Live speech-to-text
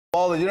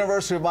Well, the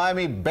University of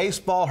Miami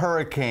baseball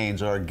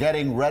Hurricanes are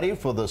getting ready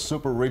for the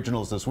Super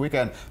Regionals this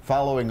weekend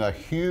following a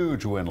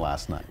huge win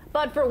last night.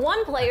 But for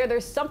one player,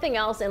 there's something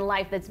else in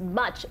life that's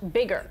much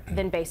bigger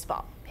than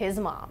baseball: his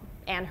mom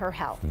and her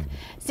health.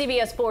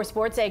 CBS 4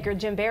 sports anchor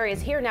Jim Berry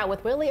is here now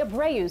with Willie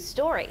Abreu's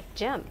story.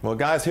 Jim. Well,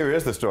 guys, here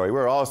is the story. We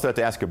were all set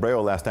to ask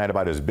Abreu last night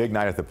about his big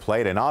night at the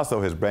plate and also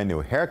his brand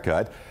new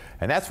haircut.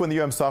 And that's when the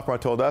UM sophomore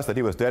told us that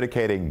he was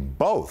dedicating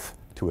both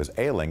to his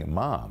ailing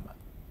mom.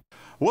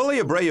 Willie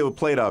Abreu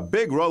played a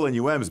big role in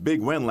UM's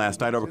big win last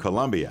night over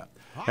Columbia.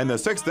 In the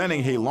sixth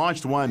inning, he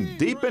launched one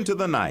deep into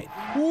the night.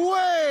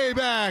 Way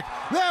back.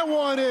 That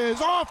one is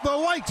off the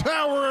light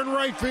tower in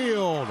right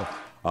field.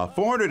 A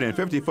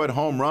 450-foot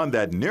home run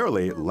that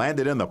nearly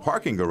landed in the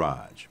parking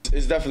garage.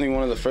 It's definitely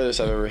one of the furthest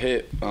I've ever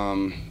hit, I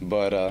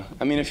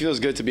mean, it feels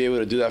good to be able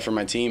to do that for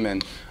my team,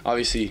 and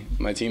obviously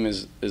my team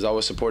is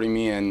always supporting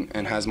me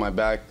and has my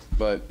back,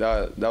 but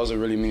that was a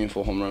really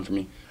meaningful home run for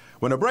me.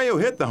 When Abreu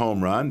hit the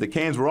home run, the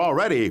Canes were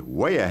already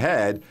way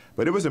ahead,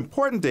 but it was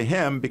important to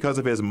him because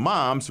of his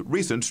mom's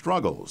recent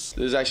struggles.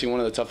 This is actually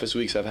one of the toughest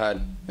weeks I've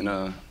had in,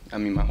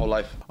 my whole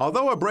life.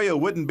 Although Abreu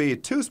wouldn't be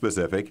too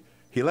specific,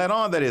 he let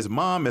on that his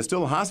mom is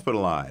still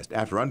hospitalized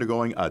after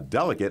undergoing a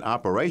delicate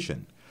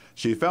operation.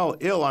 She fell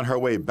ill on her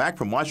way back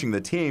from watching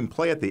the team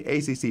play at the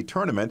ACC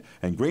tournament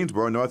in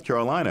Greensboro, North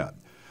Carolina.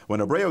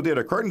 When Abreu did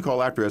a curtain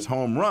call after his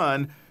home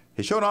run,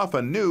 he showed off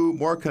a new,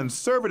 more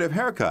conservative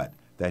haircut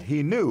that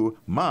he knew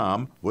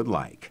Mom would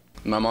like.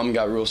 My mom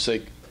got real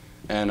sick,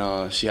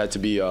 and she had to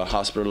be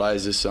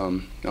hospitalized this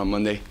on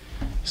Monday.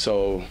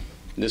 So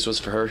this was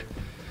for her.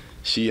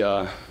 She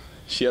had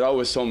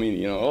always told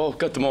me, oh,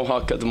 cut the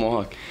mohawk, cut the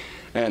mohawk.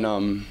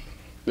 And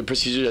the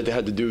procedure that they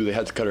had to do, they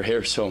had to cut her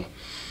hair, so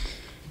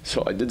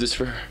I did this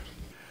for her.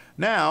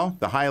 Now,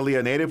 the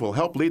Hialeah native will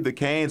help lead the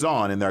Canes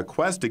on in their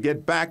quest to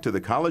get back to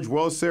the College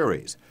World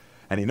Series.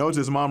 And he knows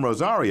his mom,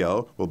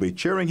 Rosario, will be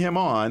cheering him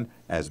on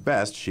as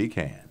best she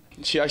can.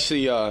 She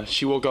actually,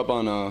 she woke up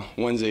on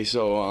Wednesday,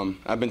 so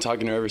I've been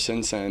talking to her ever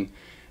since, and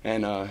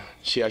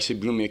she actually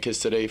blew me a kiss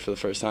today for the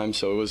first time,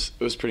 so it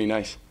was pretty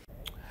nice.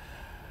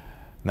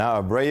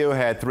 Now, Abreu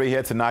had 3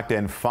 hits and knocked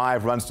in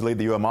 5 runs to lead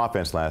the UM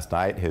offense last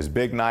night. His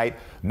big night,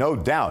 no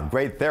doubt,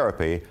 great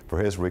therapy for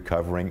his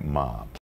recovering mom.